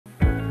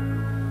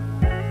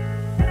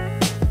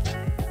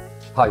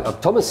Hi, I'm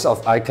Thomas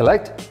of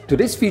iCollect.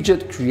 Today's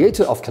featured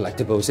creator of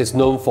collectibles is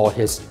known for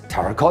his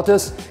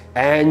Terror-Cottas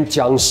and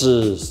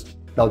Jiangshis.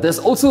 Now there's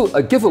also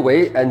a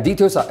giveaway and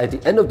details are at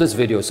the end of this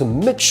video, so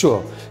make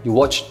sure you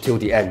watch till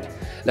the end.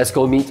 Let's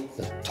go meet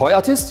the toy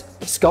artist,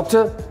 the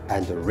sculptor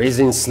and the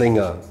resin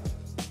slinger.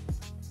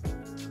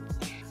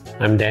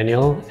 I'm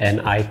Daniel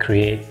and I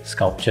create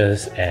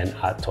sculptures and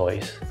art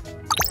toys.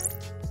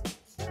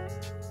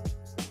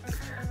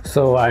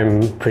 So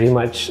I'm pretty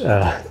much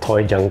a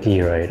toy junkie,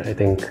 right? I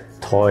think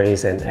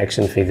toys and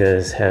action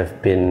figures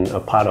have been a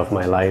part of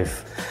my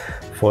life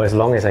for as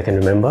long as I can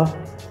remember.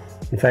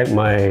 In fact,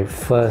 my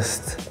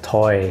first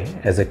toy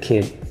as a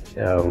kid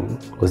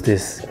was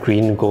this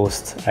green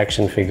ghost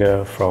action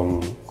figure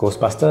from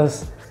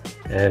Ghostbusters.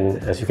 And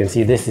as you can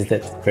see, this is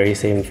that very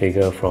same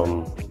figure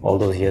from all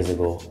those years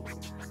ago.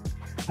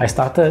 I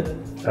started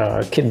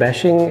kit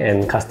bashing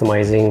and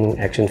customizing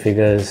action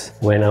figures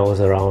when I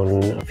was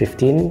around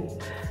 15.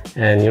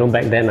 And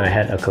back then I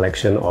had a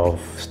collection of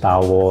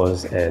Star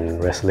Wars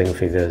and wrestling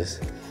figures.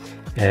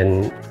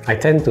 And I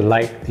tend to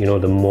like,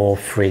 the more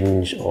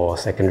fringe or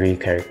secondary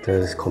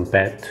characters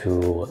compared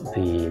to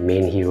the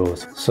main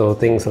heroes. So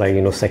things like,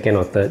 second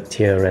or third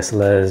tier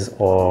wrestlers,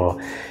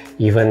 or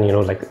even,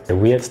 like the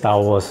weird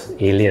Star Wars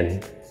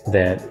alien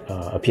that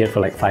appeared for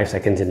like 5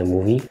 seconds in the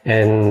movie.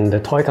 And the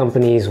toy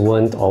companies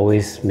weren't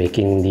always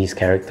making these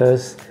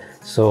characters,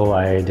 so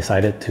I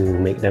decided to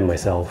make them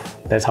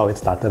myself. That's how it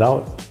started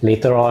out.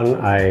 Later on,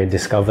 I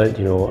discovered,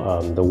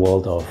 the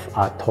world of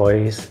art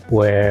toys,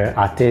 where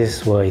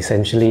artists were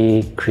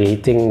essentially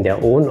creating their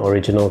own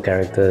original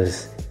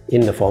characters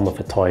in the form of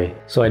a toy.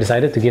 So I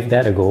decided to give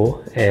that a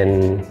go,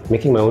 and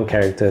making my own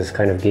characters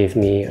kind of gave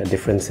me a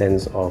different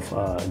sense of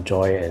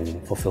joy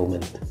and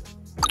fulfillment.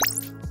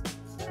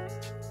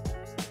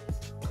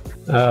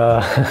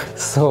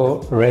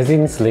 So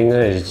resin slinger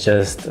is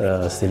just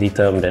a silly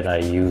term that I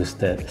use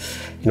that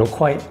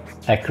quite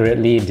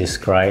accurately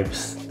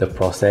describes the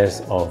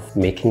process of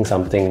making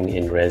something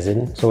in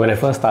resin. So when I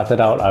first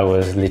started out, I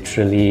was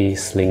literally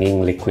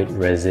slinging liquid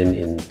resin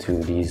into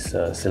these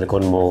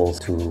silicone molds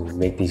to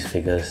make these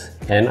figures.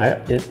 And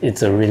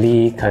it's a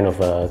really kind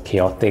of a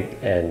chaotic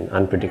and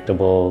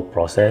unpredictable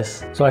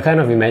process. So I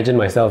kind of imagine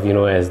myself,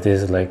 as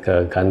this like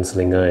a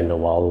gunslinger in the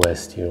Wild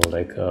West,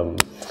 like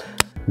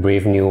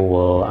Brave New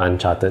World,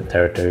 uncharted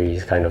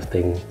territories kind of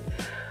thing.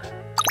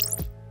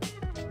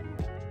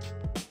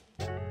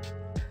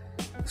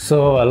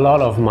 So a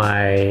lot of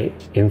my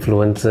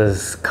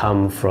influences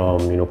come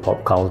from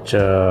pop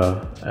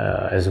culture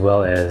as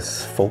well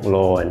as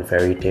folklore and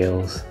fairy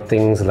tales.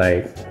 Things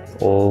like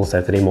old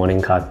Saturday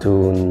morning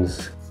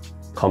cartoons,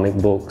 comic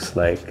books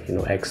like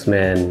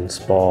X-Men,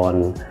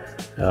 Spawn,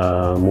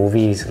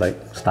 movies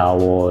like Star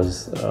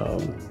Wars,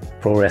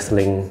 pro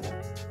wrestling,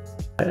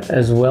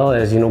 as well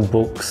as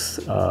books,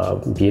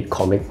 be it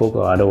comic book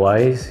or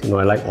otherwise.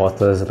 I like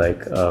authors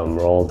like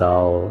Roald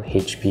Dahl,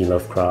 H.P.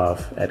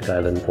 Lovecraft, Edgar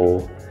Allan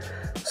Poe.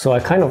 So I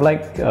kind of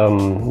like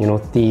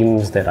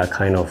themes that are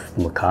kind of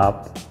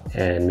macabre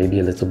and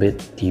maybe a little bit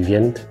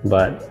deviant,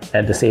 but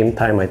at the same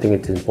time I think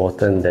it's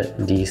important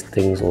that these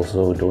things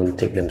also don't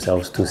take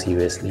themselves too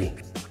seriously.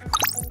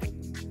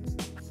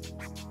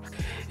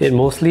 It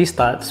mostly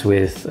starts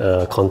with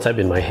a concept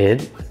in my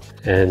head.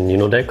 And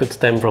that could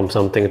stem from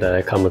something that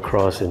I come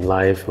across in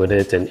life, whether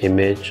it's an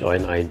image or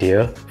an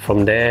idea.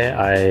 From there,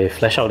 I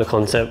flesh out the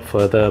concept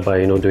further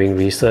by doing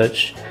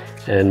research,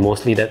 and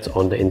mostly that's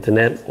on the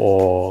internet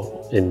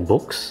or in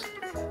books.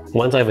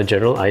 Once I have a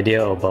general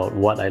idea about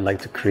what I'd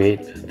like to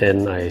create,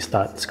 then I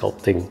start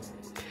sculpting.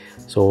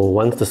 So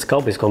once the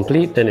sculpt is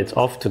complete, then it's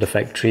off to the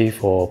factory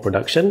for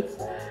production.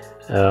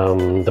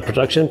 The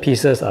production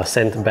pieces are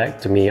sent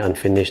back to me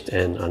unfinished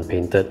and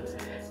unpainted.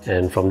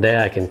 And from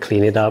there I can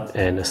clean it up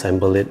and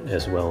assemble it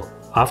as well.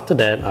 After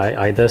that,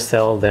 I either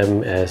sell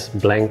them as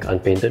blank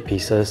unpainted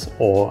pieces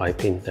or I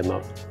paint them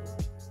up.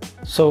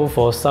 So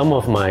for some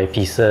of my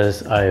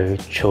pieces, I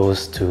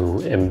chose to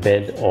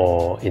embed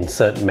or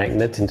insert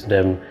magnets into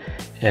them,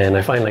 and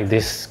I find like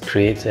this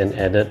creates an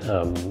added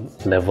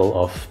level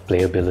of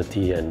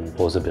playability and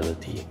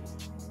posability.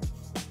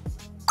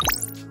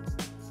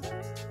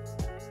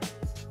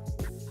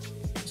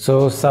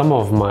 So some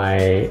of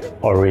my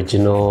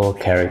original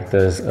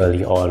characters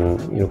early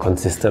on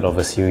consisted of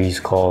a series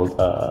called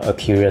A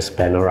Curious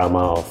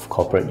Panorama of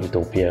Corporate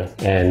Utopia.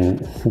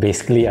 And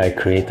basically I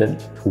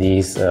created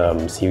these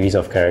series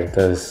of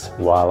characters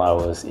while I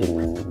was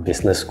in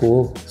business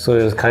school. So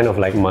it was kind of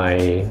like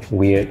my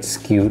weird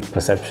skewed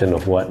perception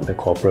of what the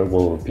corporate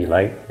world would be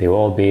like. They were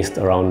all based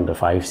around the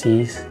 5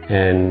 C's.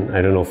 And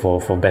I don't know,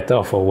 for better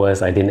or for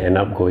worse, I didn't end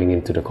up going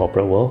into the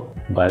corporate world.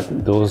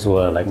 But those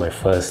were like my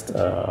first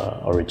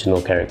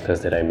original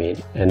characters that I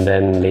made. And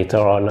then later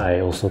on,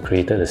 I also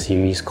created a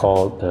series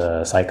called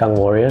the Saikang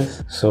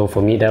Warriors. So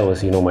for me, that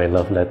was my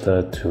love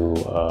letter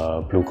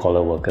to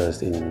blue-collar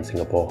workers in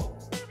Singapore.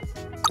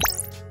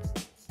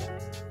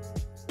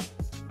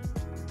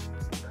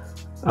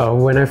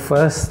 When I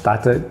first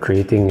started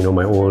creating,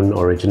 my own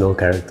original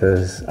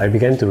characters, I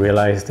began to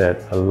realize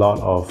that a lot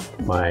of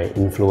my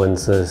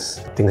influences,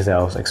 things that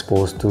I was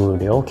exposed to,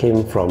 they all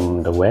came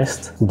from the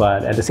West.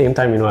 But at the same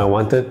time, I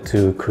wanted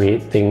to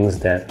create things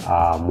that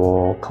are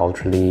more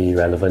culturally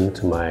relevant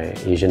to my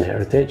Asian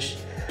heritage.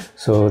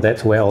 So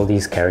that's where all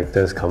these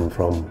characters come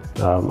from.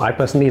 I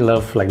personally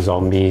love like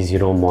zombies,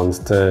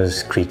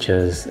 monsters,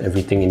 creatures,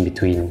 everything in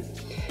between.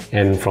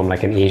 And from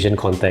like an Asian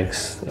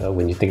context,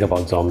 when you think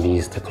about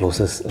zombies, the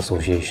closest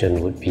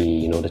association would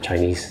be, the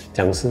Chinese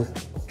Jiangshi.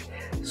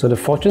 So the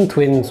Fortune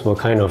Twins were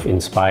kind of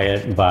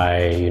inspired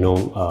by,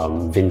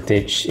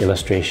 vintage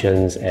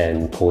illustrations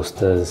and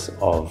posters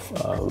of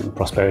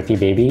prosperity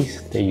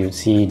babies that you'd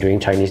see during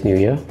Chinese New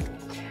Year.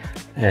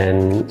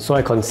 And so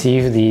I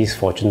conceived these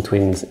Fortune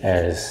Twins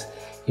as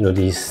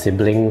these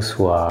siblings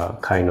who are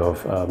kind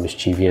of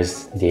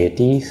mischievous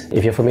deities.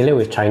 If you're familiar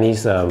with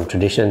Chinese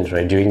traditions,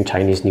 right, during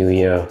Chinese New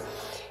Year,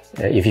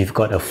 if you've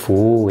got a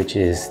fool, which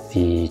is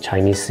the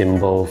Chinese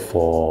symbol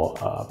for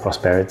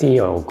prosperity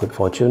or good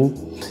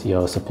fortune,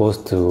 you're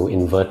supposed to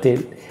invert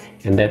it,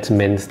 and that's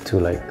meant to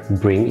like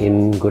bring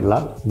in good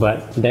luck.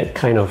 But that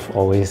kind of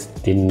always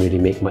didn't really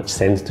make much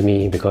sense to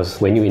me,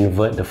 because when you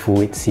invert the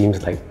fool, it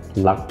seems like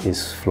luck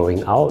is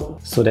flowing out.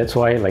 So that's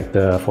why like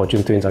the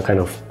Fortune Twins are kind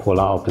of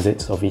polar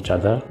opposites of each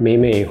other. Mei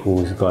Mei,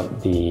 who's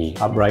got the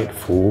upright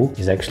fool,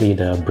 is actually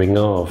the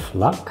bringer of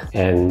luck,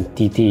 and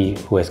Titi,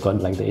 who has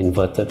got like the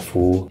inverted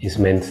fool, is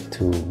meant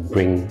to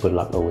bring good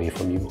luck away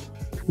from you.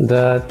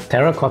 The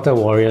Terror-Cottas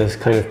warriors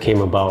kind of came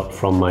about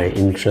from my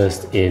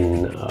interest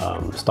in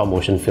stop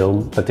motion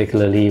film,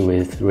 particularly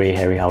with Ray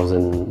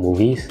Harryhausen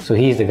movies. So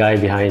he's the guy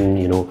behind,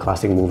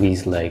 classic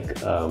movies like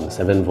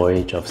Seventh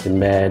Voyage of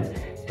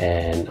Sinbad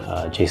and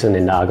Jason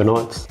and the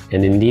Argonauts.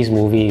 And in these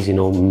movies,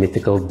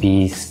 mythical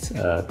beasts,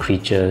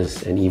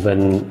 creatures, and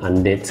even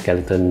undead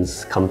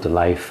skeletons come to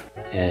life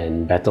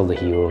and battle the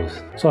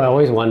heroes. So I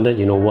always wondered,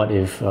 what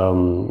if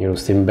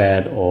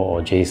Sinbad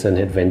or Jason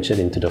had ventured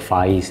into the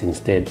Far East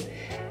instead,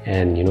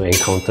 and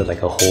encountered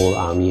like a whole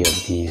army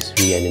of these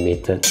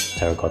reanimated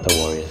terracotta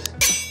warriors.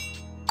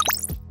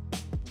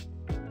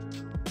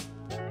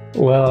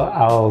 Well,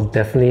 I'll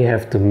definitely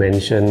have to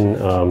mention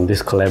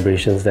these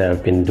collaborations that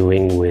I've been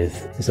doing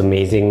with this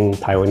amazing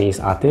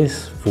Taiwanese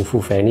artist,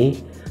 Fufu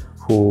Fanny,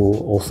 who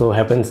also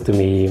happens to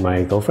be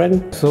my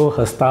girlfriend. So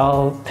her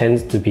style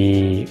tends to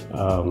be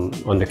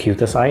on the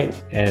cuter side,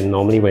 and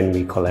normally when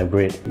we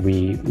collaborate,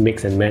 we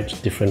mix and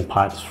match different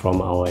parts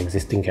from our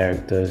existing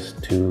characters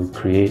to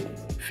create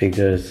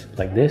figures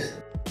like this.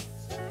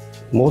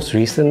 Most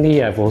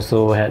recently, I've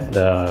also had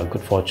the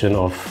good fortune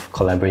of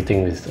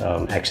collaborating with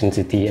Action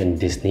City and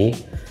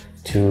Disney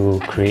to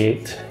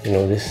create,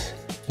 this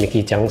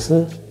Mickey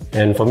Jiangshi.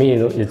 And for me,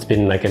 it's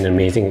been like an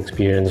amazing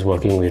experience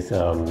working with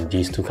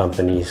these two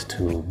companies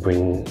to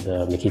bring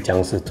the Mickey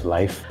Jiangshi to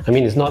life. I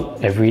mean, it's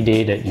not every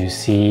day that you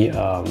see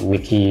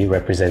Mickey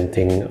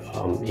representing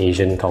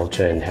Asian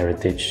culture and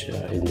heritage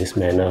in this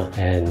manner,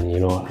 and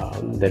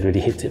that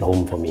really hits it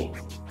home for me.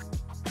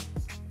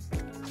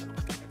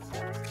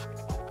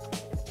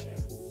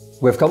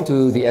 We've come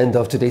to the end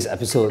of today's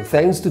episode.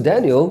 Thanks to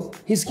Daniel,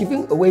 he's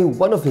giving away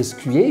one of his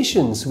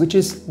creations, which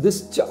is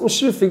this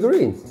Jiangshi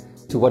figurine,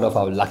 to one of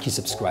our lucky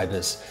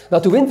subscribers. Now,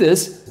 to win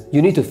this,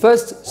 you need to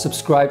first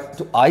subscribe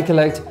to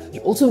iCollect.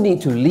 You also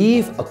need to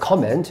leave a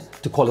comment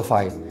to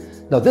qualify.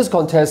 Now, this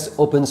contest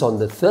opens on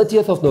the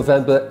 30th of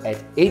November at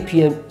 8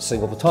 PM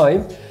Singapore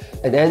time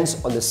and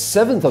ends on the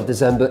 7th of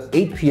December,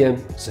 8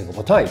 PM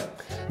Singapore time.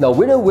 Now,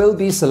 winner will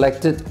be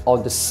selected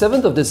on the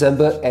 7th of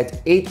December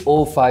at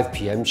 8:05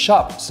 PM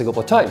sharp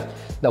Singapore time.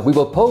 Now, we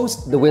will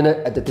post the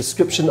winner at the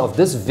description of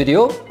this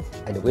video,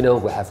 and the winner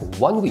will have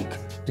 1 week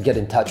to get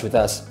in touch with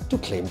us to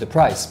claim the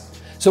prize.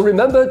 So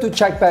remember to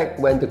check back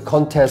when the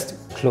contest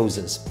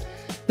closes.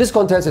 This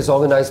contest is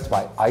organized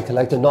by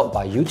iCollect, not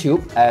by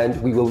YouTube, and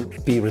we will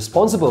be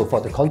responsible for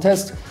the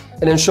contest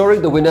and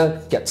ensuring the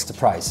winner gets the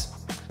prize.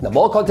 Now,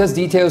 more contest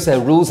details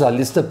and rules are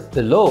listed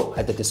below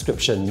at the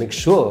description. Make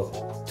sure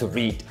to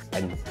read,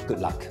 and good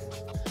luck.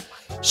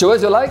 Show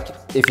us your like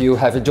if you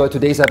have enjoyed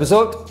today's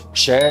episode,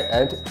 share,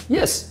 and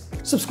yes,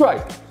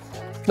 subscribe.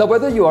 Now,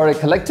 whether you are a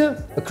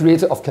collector, a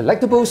creator of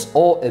collectibles,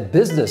 or a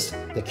business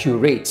that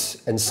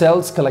curates and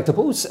sells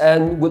collectibles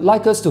and would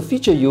like us to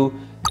feature you,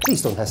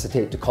 please don't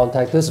hesitate to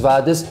contact us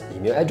via this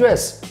email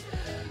address.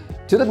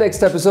 Till the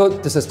next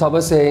episode, this is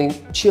Thomas saying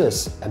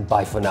cheers and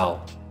bye for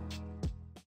now.